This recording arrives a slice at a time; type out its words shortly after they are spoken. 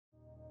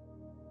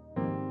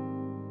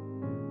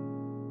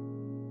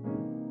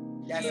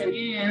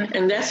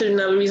And that's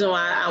another reason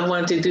why I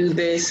wanted to do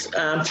this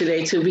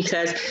today too,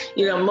 because,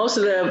 most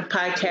of the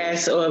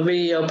podcasts or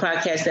video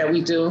podcasts that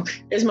we do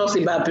is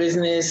mostly about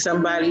business,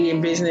 somebody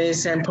in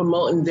business and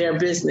promoting their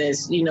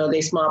business,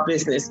 their small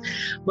business.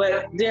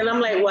 But then I'm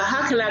like, well,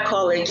 how can I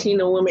call it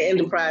Kingdom Women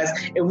Enterprise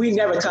if we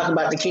never talk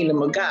about the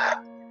kingdom of God?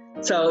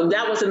 So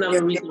that was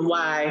another reason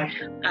why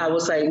I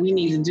was like, we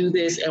need to do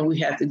this and we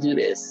have to do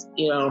this,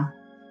 and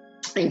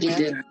get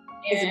this.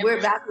 We're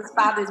about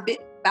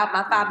about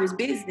my father's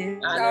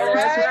business. I know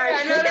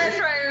that's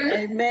right.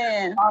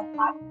 Amen.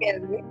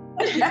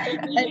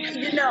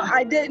 And,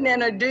 I didn't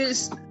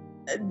introduce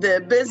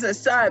the business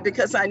side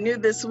because I knew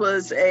this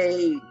was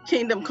a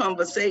kingdom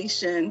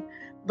conversation.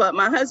 But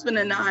my husband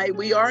and I,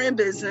 we are in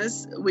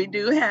business. We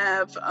do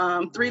have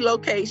 3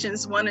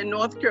 locations, one in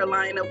North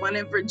Carolina, one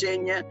in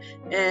Virginia,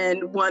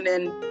 and one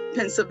in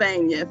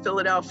Pennsylvania,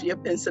 Philadelphia,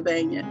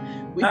 Pennsylvania.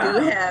 We do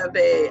have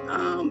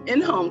a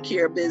in-home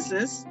care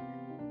business.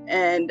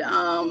 And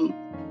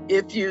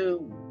if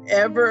you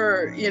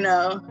ever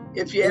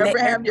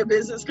have your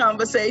business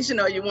conversation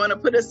or you want to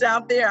put us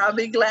out there, I'll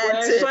be glad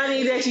to. It's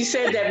funny that you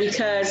said that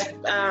because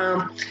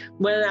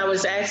when I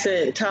was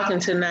talking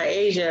to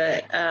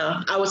Niaja,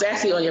 I was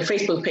actually on your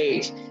Facebook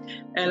page.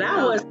 And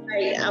I was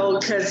like,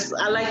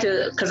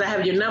 because I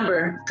have your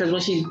number, because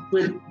when she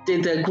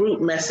did the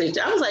group message,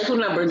 I was like, who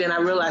number? Then I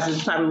realized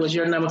it probably was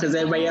your number because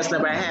everybody else's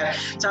number I have.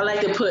 So I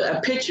like to put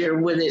a picture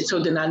with it so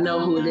then I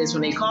know who it is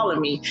when they calling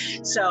me.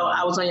 So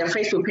I was on your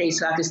Facebook page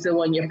so I could still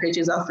want your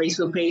pictures on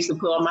Facebook page to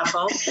put on my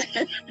phone.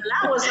 And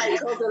I was like,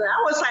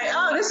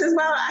 oh, this is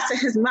mom. I said,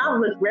 his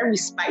mom looked very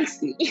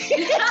spicy.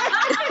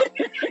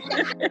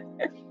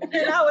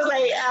 And I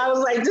was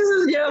like, this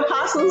is your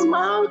apostle's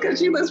mom? Because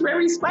she looks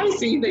very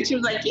spicy. And she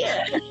was like,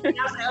 yeah. And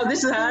I was like, oh,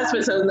 this is her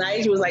husband. So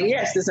Naija was like,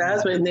 yes, this is her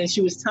husband. And then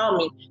she was telling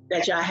me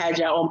that y'all had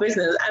your own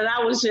business. And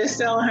I was just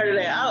telling her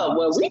that, oh,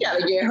 well, we got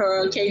to get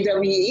her on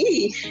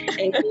KWE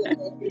and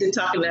get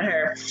talking to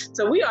her.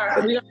 So we're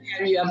going to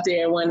have you up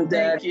there when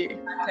the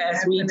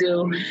podcast we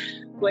do.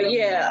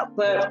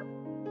 But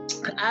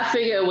I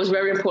figure it was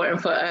very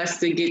important for us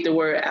to get the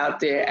word out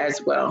there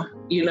as well,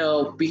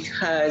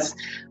 because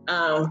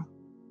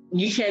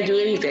you can't do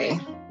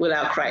anything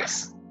without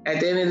Christ. At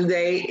the end of the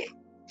day,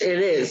 it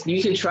is.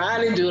 You can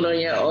try to do it on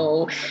your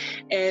own,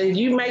 and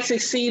you might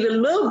succeed a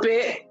little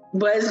bit,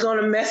 but it's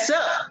going to mess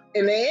up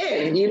in the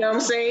end. You know what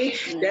I'm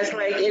saying? That's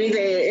like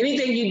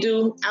anything you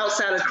do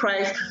outside of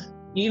Christ,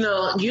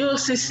 you'll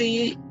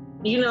succeed,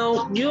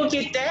 you'll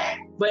get that,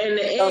 but in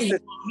the end, you'll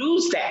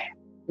lose that.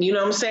 You know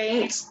what I'm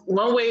saying?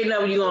 One way or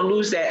another, you're going to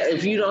lose that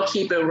if you don't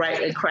keep it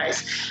right in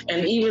Christ.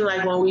 And even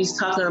like when we was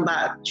talking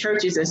about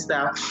churches and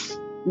stuff,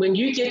 when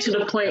you get to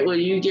the point where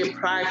you get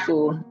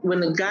prideful,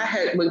 when God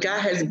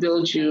has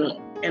built you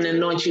and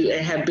anointed you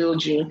and have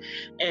built you,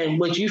 and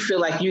what you feel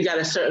like you got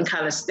a certain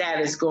kind of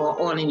status going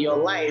on in your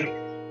life,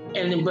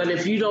 but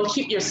if you don't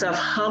keep yourself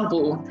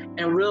humble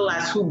and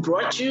realize who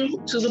brought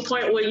you to the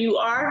point where you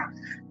are,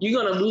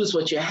 you're going to lose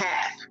what you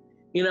have.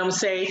 You know what I'm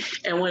saying?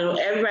 And when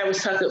everybody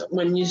was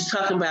when you was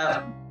talking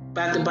about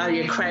the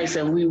body of Christ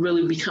and we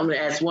really becoming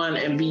as one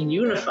and being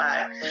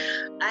unified,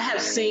 I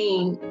have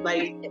seen,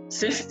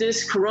 since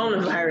this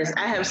coronavirus,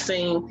 I have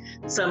seen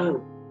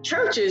some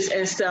churches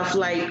and stuff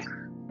like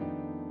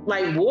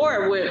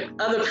war with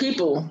other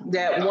people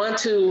that want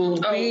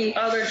to be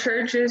other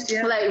churches,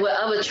 yeah. Like with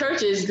other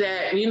churches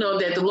that,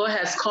 that the Lord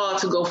has called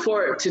to go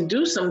forward to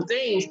do some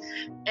things,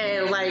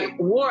 and like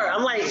war.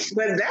 I'm like,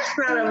 but that's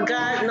not of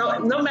God.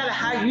 No matter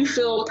how you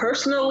feel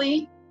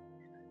personally,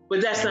 but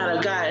that's not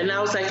of God. And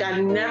I was like,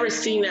 I've never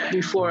seen that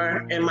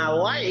before in my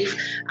life.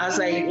 I was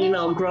like,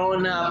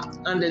 growing up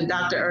under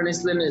Dr.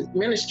 Ernest Leonard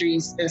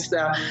Ministries and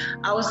stuff,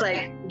 I was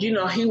like, he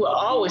would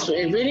always,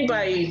 if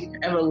anybody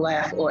ever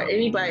laughed or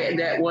anybody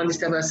that wanted to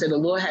step out and said, the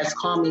Lord has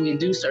called me to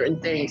do certain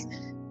things,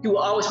 he will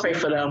always pray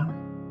for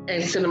them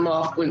and send them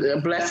off with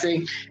a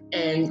blessing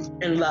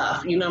and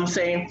love. You know what I'm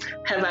saying?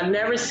 Have I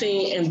never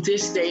seen in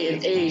this day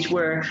and age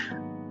where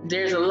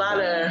there's a lot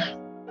of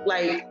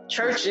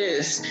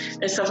churches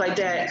and stuff like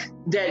that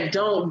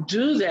don't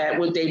do that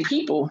with their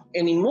people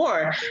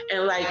anymore.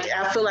 And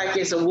I feel like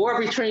it's a war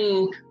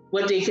between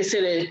what they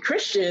consider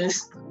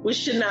Christians, which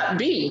should not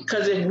be.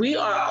 Because if we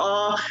are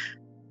all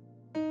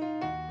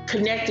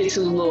connected to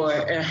the Lord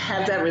and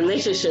have that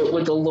relationship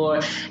with the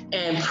Lord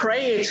and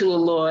praying to the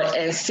Lord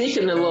and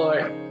seeking the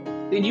Lord,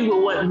 then you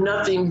will want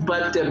nothing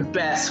but the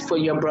best for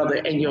your brother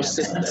and your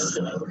sister,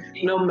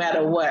 no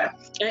matter what.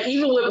 And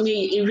even with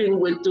me, even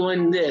with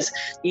doing this,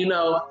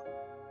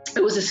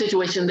 it was a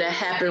situation that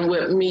happened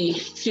with me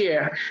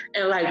here.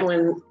 And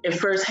when it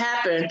first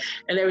happened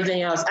and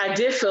everything else, I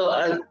did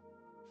feel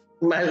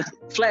my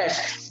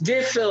flesh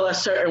did feel a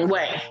certain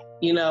way,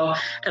 and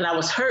I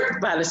was hurt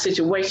by the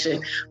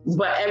situation.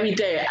 But every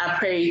day I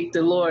prayed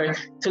the Lord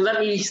to let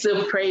me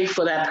still pray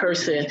for that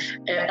person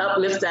and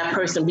uplift that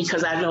person,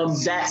 because I know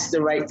that's the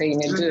right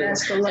thing to do,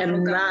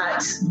 and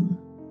not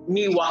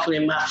me walking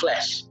in my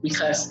flesh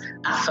because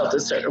I felt a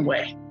certain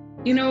way.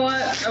 You know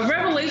what? A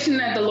revelation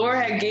that the Lord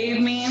had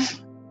gave me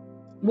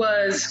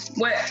was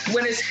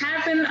what is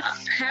happening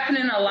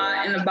a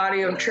lot in the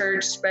body of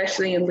church,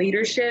 especially in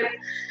leadership,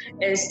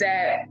 is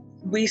that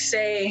we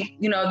say,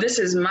 this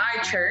is my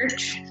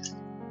church.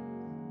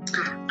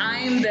 I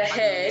am the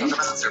head.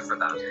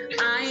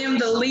 I am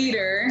the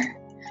leader.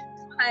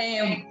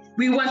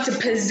 We want to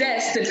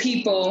possess the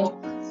people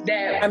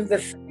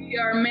that we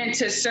are meant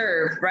to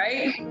serve,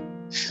 right?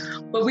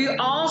 But we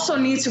also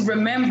need to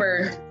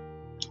remember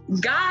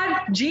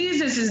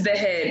Jesus is the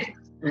head.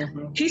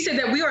 Mm-hmm. He said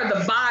that we are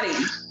the body.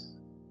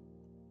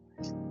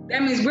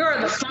 That means we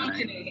are the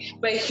functioning,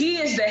 but he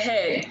is the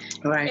head.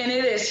 Right. And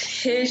it is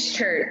his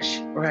church.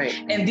 Right.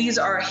 And these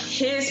are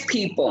his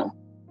people.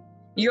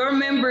 Your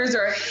members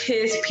are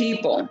his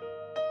people.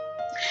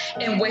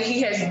 And what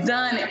he has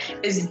done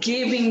is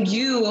giving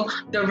you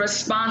the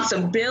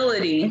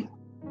responsibility,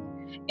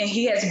 and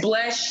he has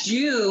blessed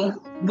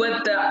you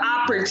with the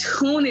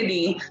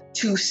opportunity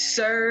to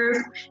serve,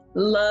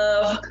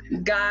 love,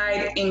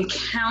 guide, and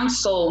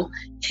counsel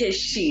his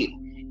sheep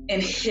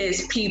and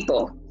his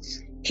people.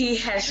 He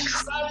has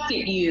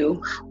trusted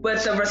you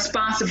with the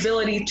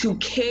responsibility to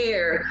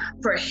care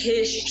for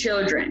his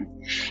children.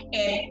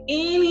 And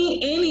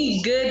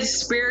any good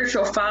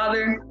spiritual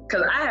father,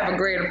 because I have a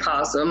great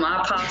apostle,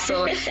 my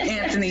apostle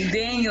Anthony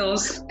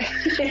Daniels,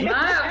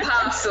 my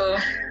apostle,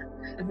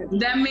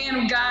 that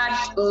man of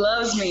God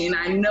loves me, and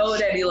I know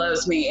that he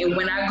loves me. And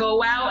when I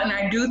go out and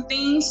I do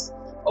things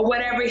or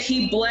whatever,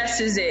 he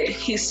blesses it.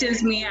 He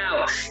sends me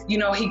out,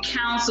 he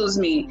counsels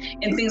me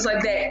and things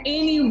like that.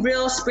 Any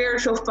real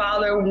spiritual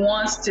father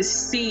wants to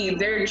see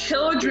their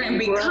children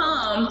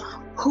become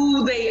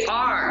who they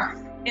are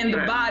in the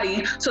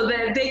body, so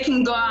that they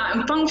can go out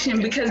and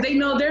function, because they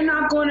know they're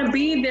not going to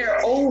be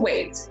there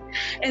always.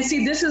 And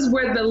see, this is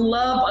where the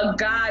love of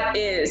God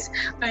is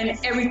and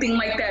everything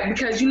like that.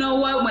 Because you know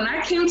what? When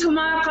I came to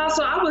my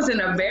apostle, I was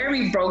in a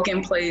very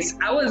broken place.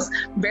 I was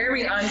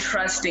very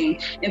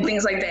untrusting and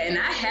things like that. And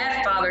I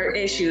had father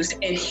issues,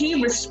 and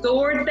he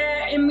restored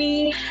that in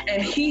me.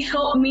 And he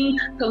helped me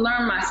to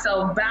learn my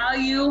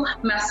self-value,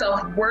 my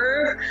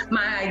self-worth,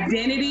 my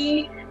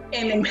identity,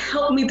 and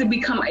help me to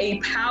become a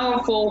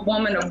powerful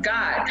woman of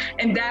God.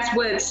 And that's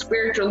what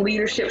spiritual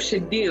leadership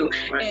should do.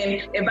 Right.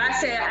 And if I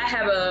say I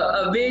have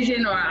a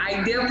vision or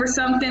an idea for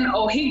something,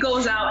 he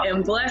goes out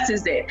and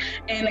blesses it.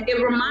 And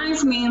it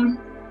reminds me,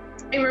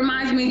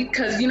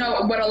 because,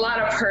 what a lot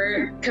of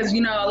hurt, because,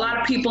 a lot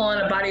of people in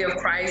the body of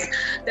Christ,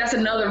 that's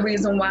another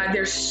reason why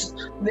there's,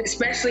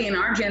 especially in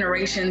our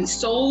generation,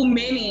 so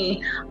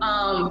many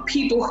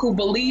people who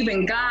believe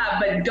in God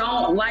but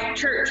don't like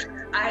church.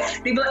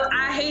 They be like,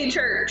 I hate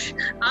church.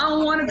 I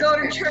don't want to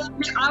go to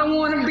church. I don't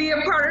want to be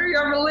a part of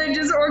your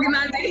religious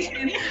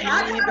organization.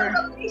 I have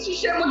a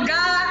relationship with God.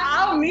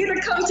 I don't need to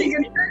come to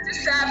your church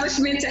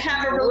establishment to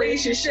have a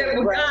relationship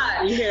with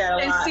God.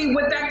 And see,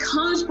 what that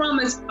comes from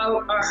is a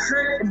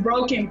hurt,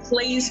 broken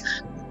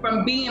place,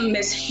 from being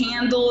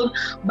mishandled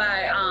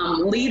by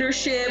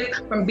leadership,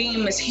 from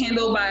being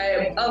mishandled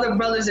by other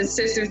brothers and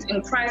sisters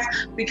in Christ,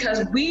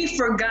 because we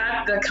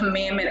forgot the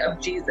commandment of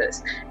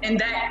Jesus. And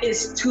that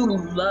is to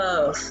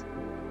love,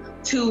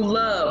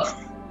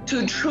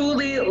 to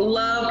truly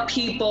love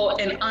people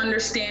and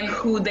understand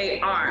who they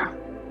are.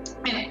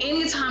 And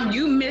anytime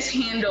you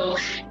mishandle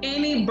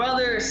any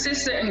brother or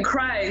sister in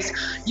Christ,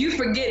 you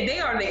forget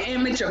they are the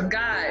image of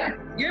God.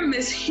 You're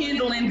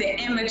mishandling the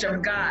image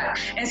of God.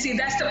 And see,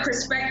 that's the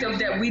perspective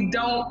that we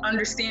don't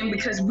understand,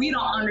 because we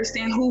don't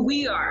understand who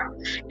we are.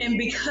 And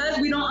because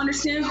we don't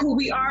understand who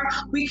we are,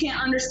 we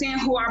can't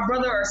understand who our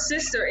brother or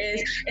sister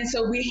is. And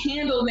so we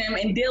handle them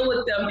and deal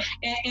with them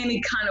in any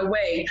kind of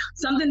way.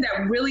 Something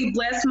that really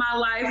blessed my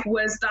life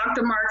was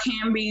Dr. Mark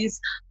Hamby's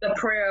The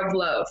Prayer of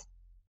Love.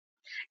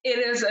 It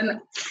is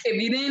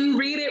if you didn't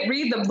read it,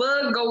 read the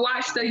book, go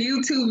watch the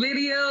YouTube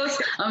videos.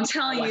 I'm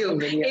telling you,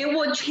 it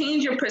will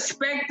change your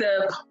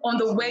perspective on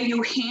the way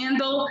you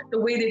handle, the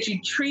way that you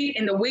treat,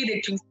 and the way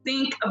that you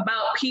think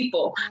about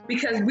people.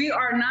 Because we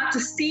are not to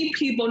see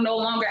people no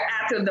longer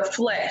after the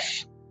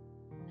flesh.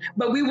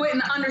 But we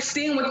wouldn't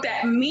understand what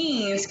that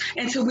means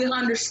until we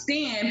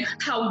understand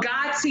how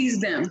God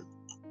sees them.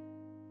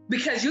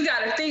 Because you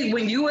got to think,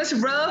 when you was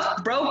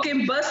rough,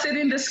 broken, busted,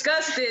 and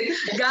disgusted,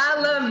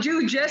 God loved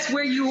you just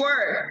where you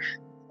were.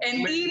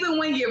 And even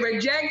when you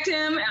reject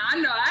him, I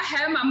know I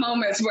had my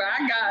moments where I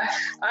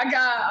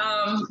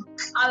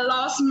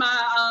lost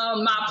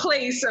my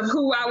place of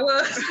who I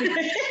was.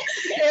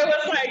 It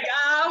was like,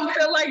 I don't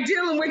feel like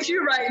dealing with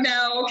you right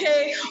now,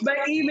 okay?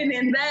 But even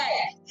in that,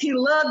 he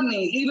loved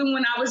me. Even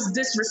when I was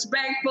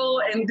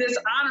disrespectful and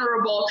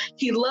dishonorable,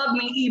 he loved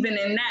me even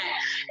in that.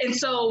 And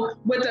so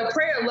what the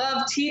prayer of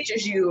love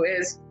teaches you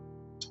is,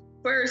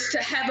 first,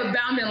 to have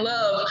abounding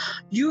love,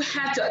 you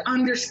have to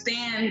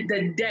understand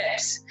the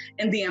depths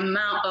and the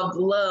amount of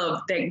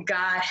love that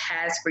God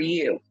has for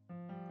you.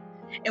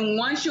 And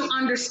once you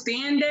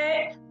understand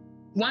that,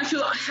 once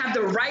you have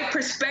the right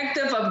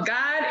perspective of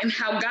God and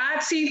how God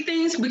sees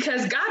things,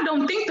 because God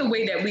don't think the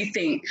way that we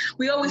think.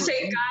 We always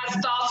say God's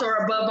thoughts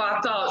are above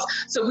our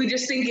thoughts. So we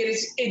just think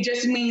it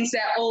just means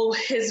that, oh,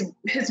 his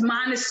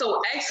mind is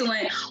so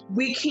excellent,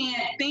 we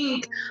can't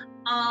think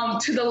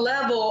to the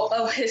level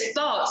of his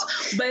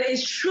thoughts. But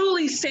it's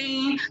truly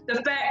saying the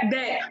fact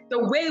that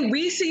the way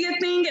we see a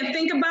thing and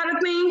think about a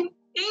thing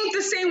ain't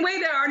the same way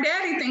that our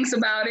daddy thinks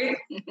about it.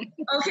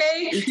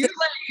 Okay?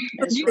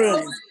 You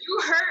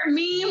hurt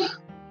me.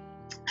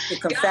 To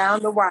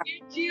confound the wise.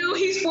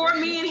 He's for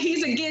me and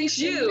he's against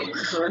you.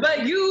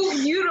 But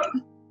you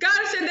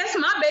God said, that's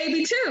my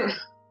baby too.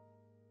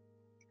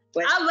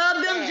 I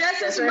love them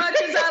just as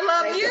much as I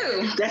love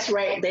you. That's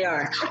right, they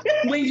are.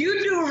 When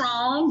you do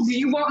wrong, do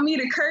you want me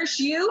to curse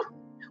you?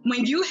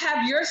 When you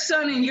have your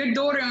son and your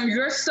daughter, and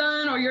your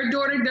son or your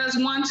daughter does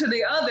one to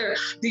the other,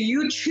 do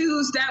you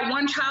choose that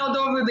one child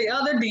over the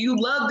other? Do you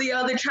love the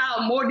other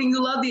child more than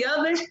you love the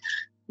other?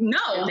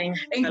 No.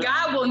 And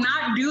God will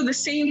not do the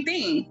same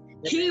thing.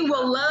 He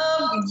will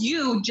love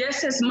you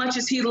just as much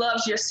as he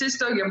loves your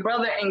sister or your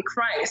brother in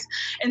Christ.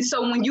 And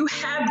so when you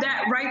have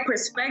that right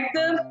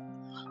perspective,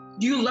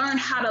 you learn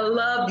how to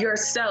love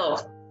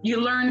yourself.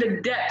 You learn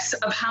the depths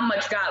of how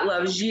much God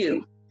loves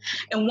you.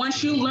 And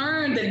once you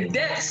learn the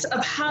depths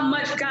of how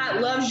much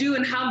God loves you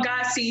and how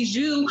God sees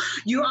you,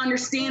 you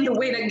understand the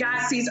way that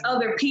God sees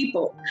other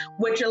people,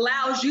 which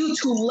allows you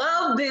to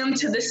love them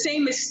to the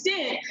same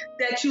extent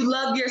that you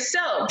love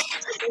yourself.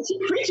 She's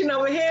preaching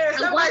over here.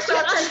 Somebody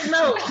start taking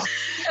notes.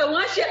 And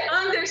once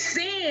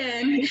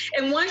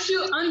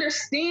you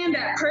understand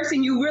that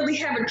person, you really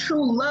have a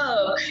true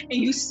love, and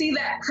you see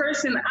that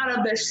person out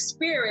of their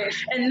spirit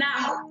and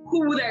not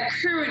who their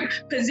current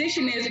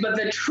position is, but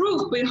the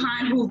truth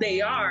behind who they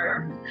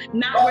are,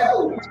 not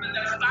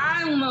the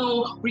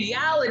final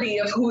reality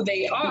of who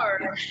they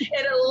are.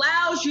 It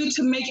allows you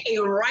to make a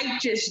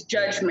righteous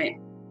judgment.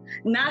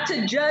 Not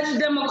to judge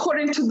them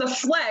according to the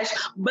flesh,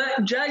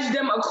 but judge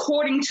them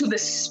according to the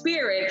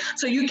spirit,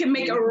 so you can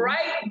make a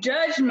right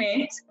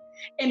judgment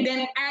and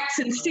then act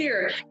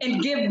sincere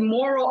and give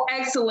moral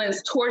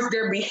excellence towards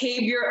their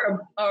behavior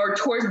or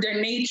towards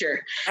their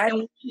nature. And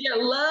when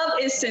your love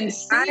is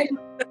sincere,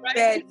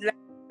 let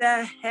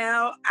the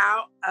hell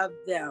out of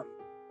them.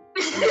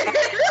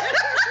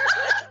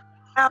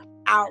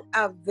 out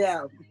of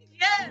them.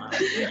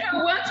 Yes.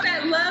 And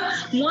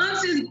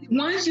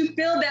once you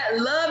feel that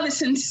love is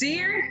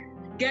sincere,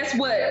 guess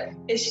what?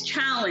 It's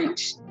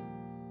challenged.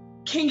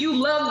 Can you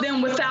love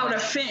them without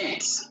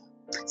offense?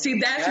 See,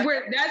 that's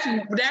where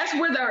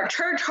the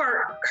church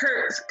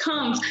hurt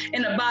comes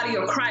in the body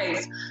of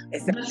Christ.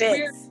 It's the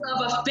spirit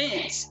of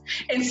offense.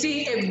 And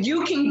see, if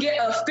you can get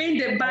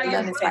offended by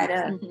your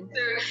brother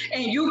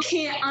and you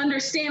can't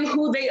understand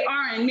who they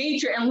are in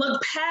nature and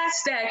look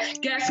past that,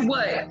 guess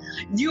what?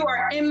 You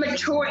are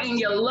immature in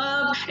your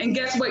love, and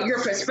guess what?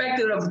 Your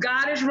perspective of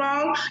God is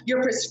wrong.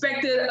 Your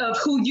perspective of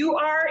who you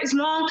are is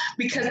wrong,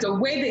 because the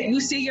way that you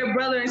see your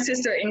brother and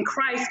sister in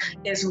Christ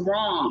is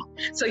wrong.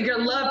 So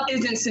your love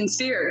isn't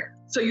sincere.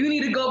 So you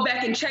need to go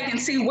back and check and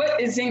see what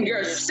is in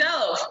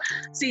yourself.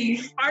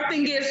 See, our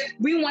thing is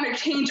we want to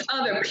change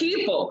other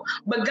people,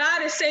 but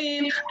God is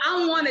saying,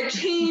 I want to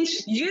change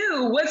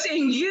you. What's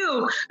in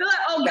you? They're like,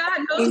 oh, God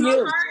knows my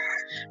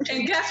heart.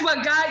 And guess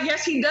what, God?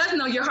 Yes, he does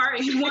know your heart,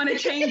 and he wants to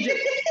change it.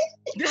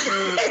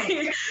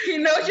 He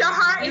knows your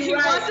heart, and he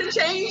wants to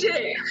change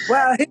it.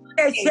 Well, he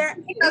said,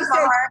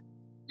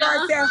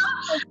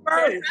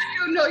 I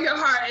do know your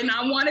heart, and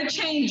I want to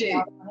change it.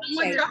 I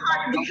want your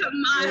heart to become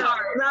my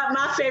heart. Not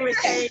my favorite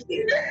thing.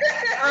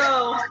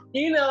 Oh,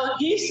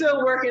 he's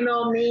still working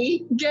on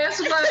me.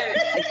 Guess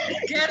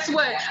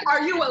what?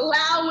 Are you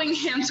allowing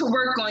him to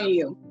work on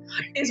you?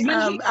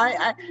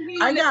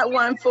 I got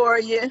one for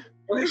you.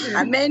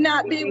 I may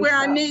not be where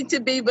I need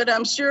to be, but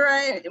I'm sure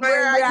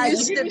where I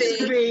used to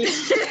be.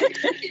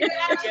 You're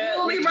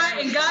absolutely right.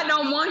 And God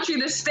don't want you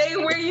to stay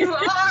where you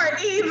are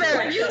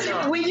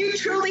either. When you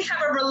truly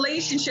have a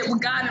relationship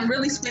with God and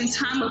really spend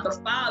time with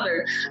the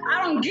Father,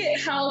 I don't get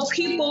how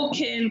people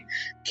can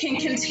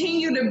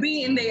continue to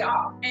be what they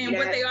are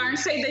and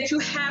say that you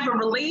have a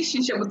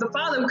relationship with the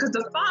Father, because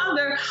the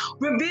Father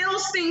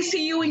reveals things to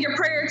you in your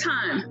prayer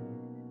time.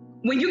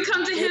 When you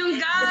come to him,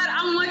 God,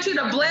 I want you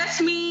to bless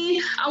me.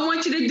 I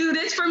want you to do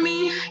this for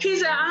me. He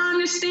said, I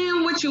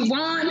understand what you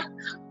want,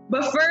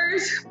 but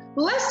first,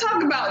 let's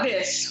talk about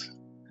this.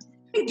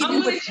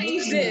 I'm going to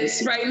change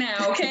this right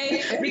now,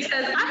 okay?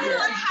 Because I didn't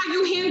like how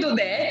you handled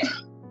that.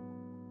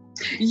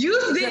 You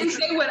didn't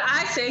say what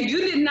I said. You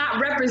did not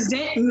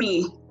represent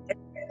me.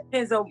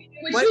 Depends on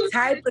what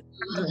type of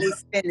time they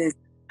spend.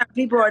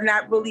 People are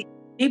not really,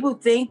 people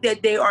think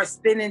that they are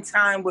spending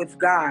time with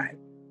God,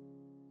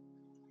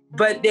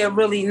 but they're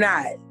really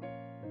not.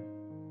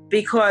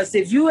 Because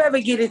if you ever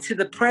get into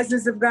the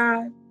presence of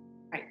God,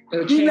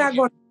 you're not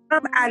going to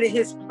come out of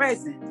his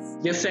presence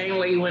the same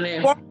way you went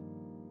in. Walk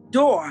the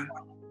door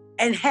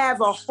and have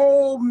a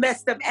whole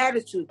messed up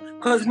attitude.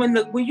 Because when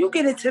you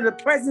get into the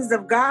presence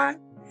of God,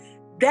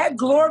 that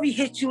glory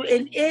hits you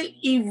and it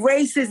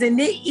erases and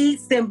it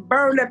eats and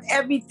burns up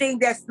everything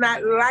that's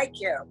not like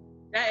him.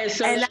 That is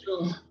so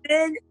true. I've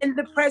been in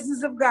the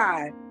presence of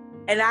God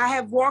and I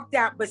have walked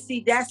out, but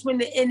see, that's when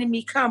the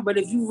enemy comes. But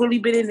if you've really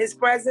been in his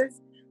presence,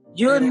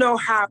 you'll know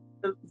how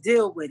to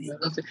deal with it.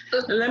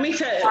 Let me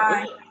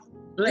tell you.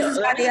 This is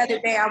why the other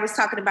day I was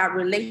talking about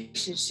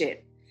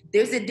relationship.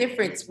 There's a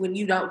difference when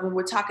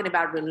we're talking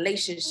about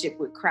relationship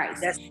with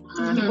Christ.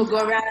 People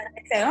go around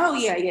and say, "Oh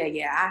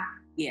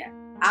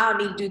I don't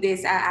need to do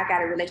this. I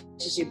got a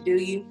relationship. Do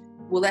you?"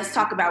 Well, let's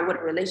talk about what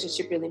a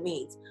relationship really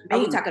means. Are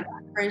we talking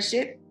about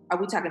friendship? Are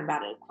we talking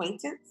about an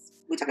acquaintance?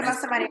 We're talking about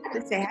somebody I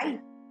can say, "Hey,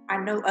 I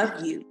know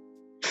of you."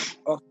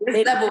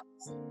 There's levels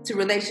to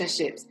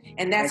relationships,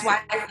 and that's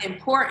why it's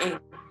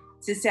important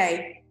to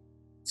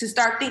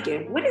start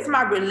thinking, what is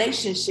my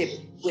relationship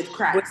with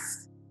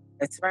Christ?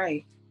 That's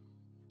right.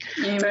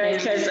 Right,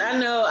 because I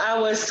know I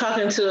was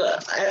talking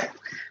to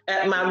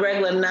at my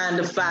regular 9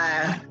 to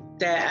 5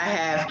 that I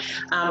have.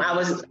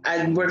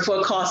 I work for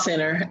a call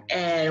center,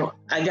 and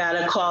I got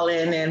a call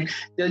in, and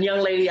the young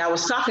lady I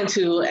was talking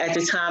to at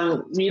the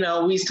time, we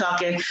was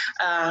talking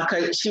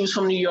because she was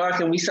from New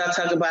York, and we started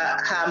talking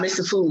about how I miss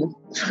the food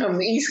from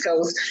the East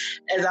Coast,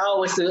 as I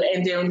always do,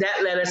 and then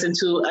that led us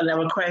into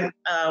another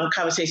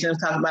conversation of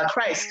talking about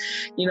Christ,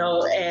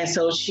 and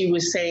so she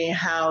was saying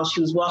how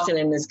she was walking,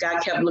 and this guy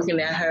kept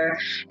looking at her,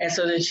 and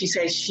so then she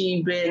said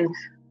she'd been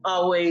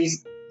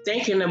always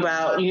thinking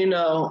about,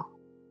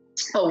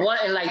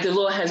 like the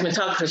Lord has been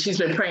talking, because she's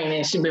been praying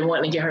and she's been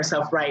wanting to get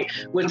herself right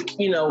with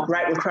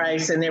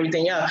Christ and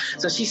everything else.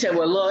 So she said,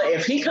 well, Lord,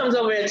 if he comes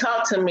over and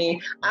talk to me,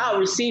 I'll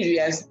receive you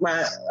as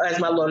my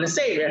Lord and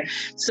Savior.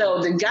 So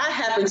the guy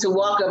happened to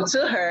walk up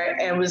to her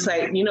and was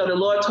like, the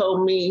Lord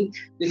told me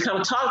to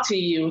come talk to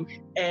you.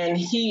 And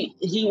he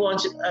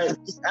wants,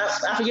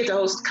 I forget the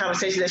whole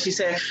conversation that she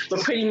said, but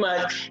pretty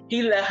much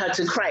he led her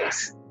to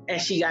Christ and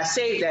she got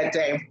saved that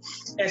day.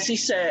 And she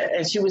said,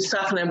 and she was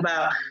talking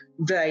about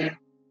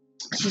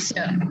she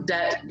said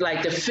that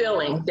the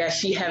feeling that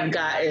she had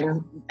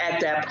gotten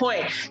at that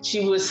point,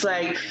 she was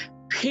like,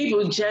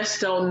 people just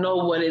don't know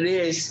what it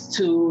is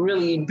to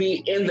really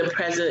be in the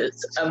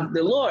presence of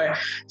the Lord.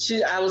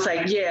 I was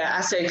like, yeah,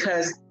 I said,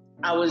 because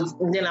I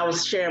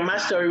was sharing my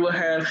story with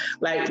her,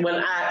 like when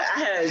I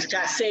had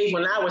got saved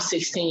when I was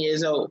 16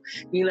 years old,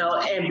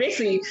 and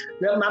basically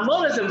my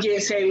motives of getting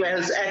saved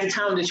was at the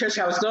time the church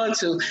I was going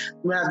to,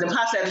 the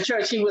pastor at the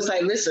church, he was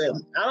like,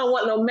 listen, I don't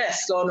want no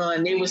mess going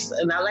on.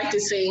 And I like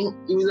to sing,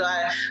 even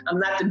though I'm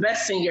not the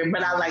best singer,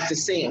 but I like to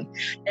sing.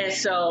 And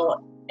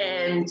so,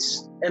 and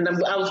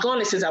I was going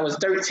there since I was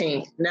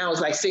 13. Now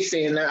it's like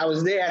 16. And I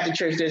was there at the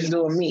church just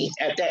doing me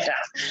at that time.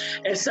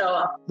 And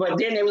so, but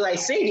then they were like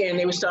singing,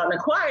 they were starting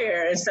a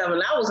choir and stuff.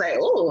 And I was like,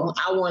 oh,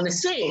 I want to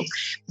sing.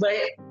 But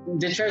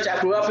the church I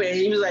grew up in,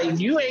 he was like,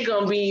 you ain't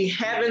going to be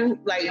having,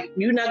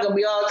 you're not going to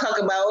be all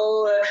talking about,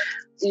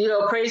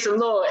 praise the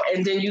Lord.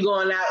 And then you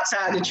going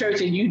outside the church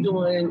and you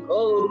doing,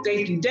 oh,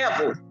 thank you,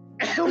 devil.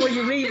 When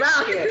you leave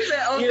out here,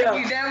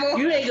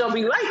 you ain't gonna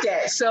be like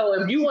that.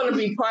 So if you want to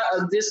be part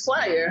of this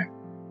choir,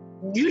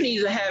 you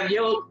need to have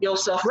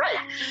yourself right.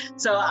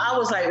 So I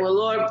was like, well,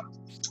 Lord,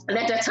 and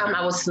at that time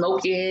I was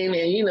smoking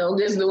and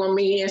just doing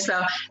me and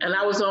stuff. And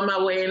I was on my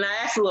way, and I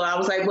asked the Lord, I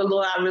was like, well,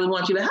 Lord, I really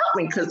want you to help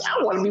me because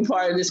I want to be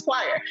part of this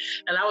choir.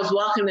 And I was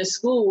walking to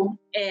school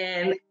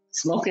and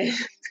smoking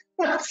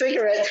a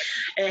cigarette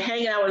and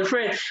hanging out with a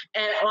friend.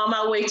 And on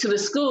my way to the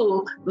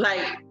school,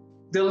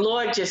 the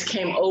Lord just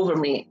came over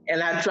me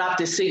and I dropped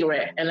the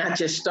cigarette and I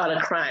just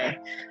started crying.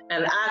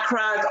 And I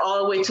cried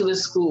all the way to the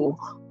school,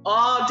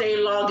 all day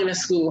long in the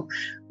school.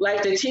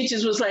 The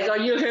teachers was like, are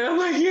you here? I'm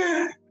like,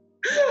 yeah,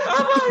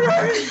 I'm all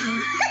right.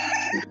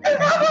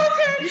 I'm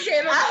okay.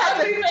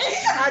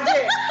 I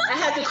did. I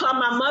had to call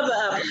my mother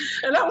up.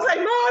 And I was like,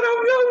 no, I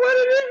don't know what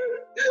it is.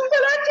 But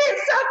I can't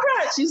stop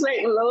crying. She's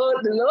like,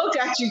 the Lord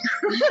got you.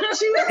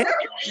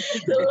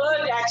 The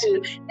Lord got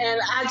you.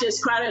 And I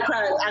just cried and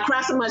cried. I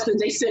cried so much that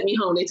they sent me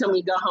home. They told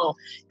me to go home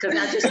because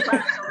I just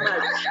cried so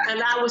much.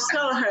 And I was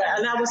telling her,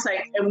 and I was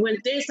like, and when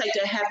things like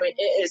that happen,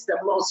 it is the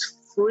most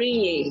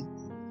freeing,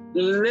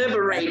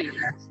 liberating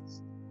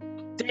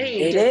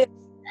thing that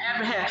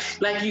ever had.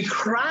 You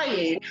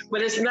crying,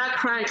 but it's not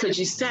crying because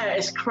you're sad.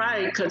 It's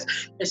crying because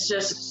it's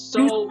just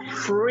so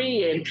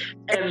freeing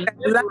and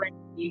liberating.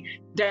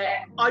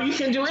 That all you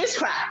can do is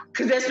cry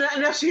because there's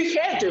nothing else you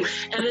can do,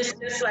 and it's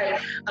just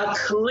like a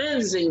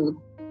cleansing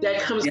that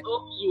comes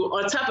over you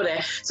on top of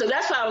that. So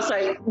that's why I was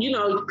like,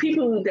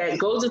 people that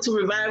goes into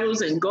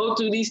revivals and go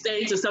through these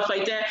things and stuff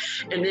like that,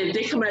 and then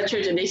they come out of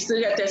church and they still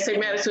got that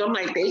same attitude. I'm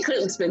like, they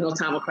couldn't spend no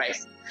time with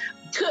Christ,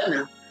 couldn't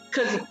have,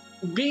 because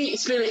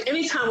spending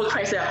any time with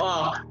Christ at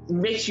all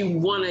makes you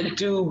want to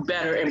do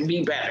better and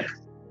be better.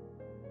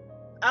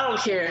 I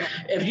don't care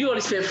if you only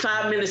spend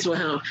 5 minutes with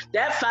him.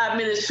 That 5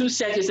 minutes, 2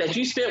 seconds that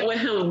you spent with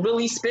him,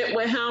 really spent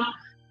with him,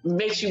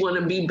 makes you want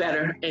to be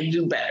better and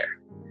do better,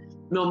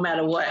 no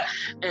matter what.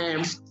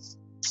 And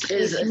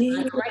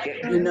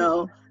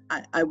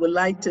I would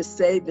like to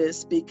say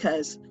this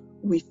because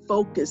we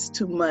focus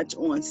too much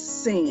on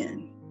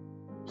sin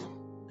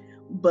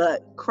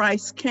but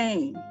Christ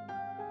came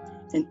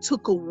and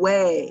took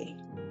away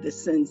the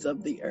sins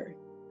of the earth,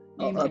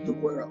 of the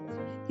world.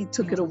 He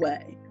took it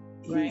away.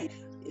 Right.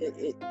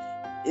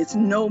 It's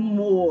no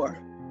more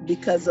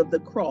because of the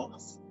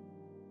cross.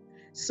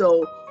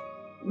 So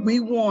we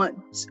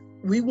want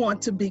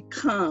to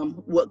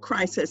become what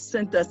Christ has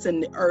sent us in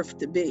the earth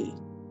to be,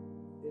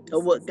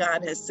 or what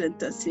God has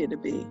sent us here to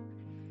be.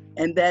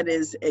 And that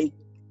is a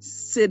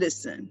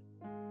citizen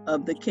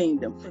of the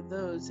kingdom. For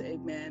those,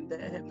 amen,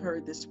 that have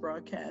heard this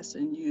broadcast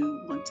and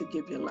you want to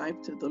give your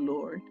life to the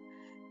Lord,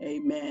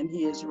 amen,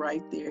 he is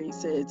right there. He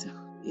says,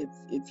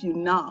 if you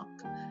knock,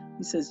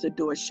 he says, the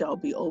door shall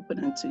be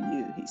open unto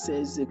you. He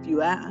says, if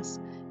you ask,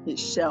 it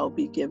shall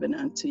be given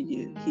unto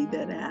you. He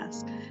that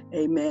asks,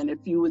 amen. If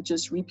you would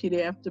just repeat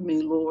after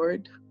me,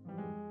 Lord,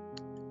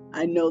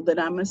 I know that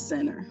I'm a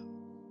sinner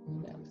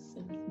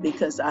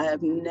because I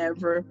have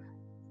never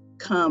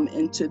come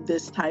into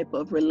this type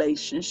of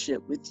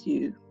relationship with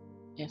you.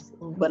 Yes,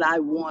 Lord. But I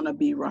want to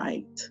be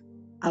right.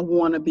 I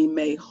want to be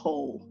made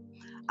whole.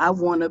 I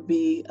want to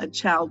be a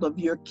child of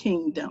your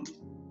kingdom.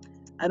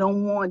 I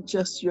don't want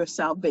just your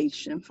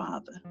salvation,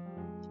 Father.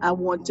 I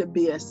want to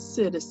be a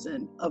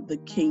citizen of the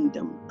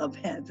kingdom of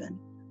heaven.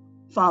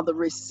 Father,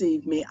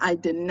 receive me. I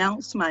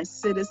denounce my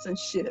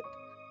citizenship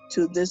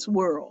to this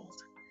world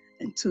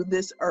and to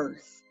this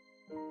earth.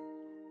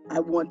 I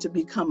want to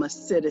become a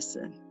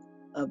citizen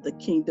of the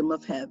kingdom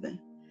of heaven.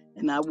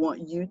 And I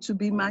want you to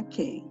be my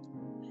king.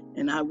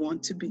 And I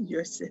want to be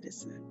your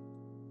citizen.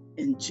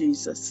 In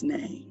Jesus'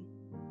 name,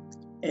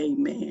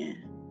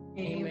 amen.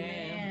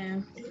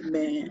 Amen.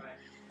 Amen.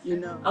 You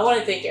know, I want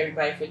to thank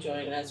everybody for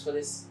joining us for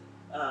this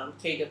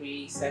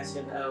KWE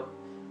session of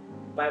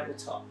Bible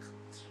Talk.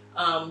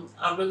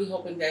 I'm really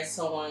hoping that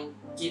someone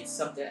gets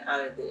something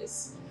out of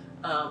this,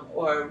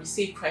 or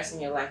receive Christ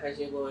in your life as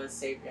your Lord and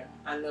Savior.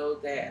 I know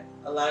that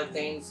a lot of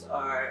things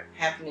are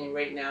happening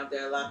right now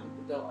that a lot of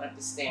people don't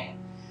understand.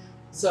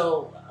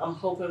 So I'm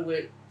hoping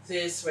with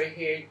this right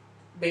here,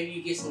 maybe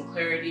you get some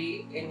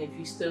clarity, and if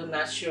you're still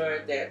not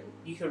sure, that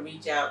you can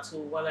reach out to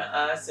one of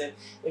us, and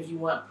if you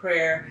want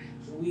prayer,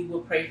 we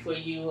will pray for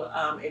you.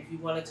 If you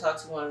want to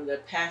talk to one of the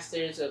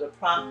pastors or the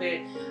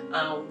prophet,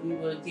 we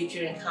will get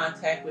you in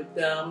contact with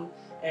them,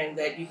 and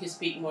that you can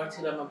speak more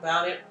to them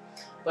about it.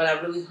 But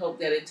I really hope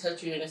that it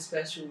touched you in a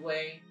special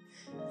way.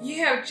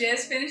 You have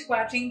just finished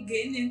watching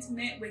Getting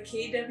Intimate with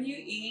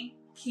KWE,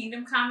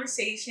 Kingdom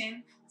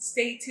Conversation.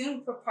 Stay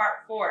tuned for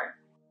part 4.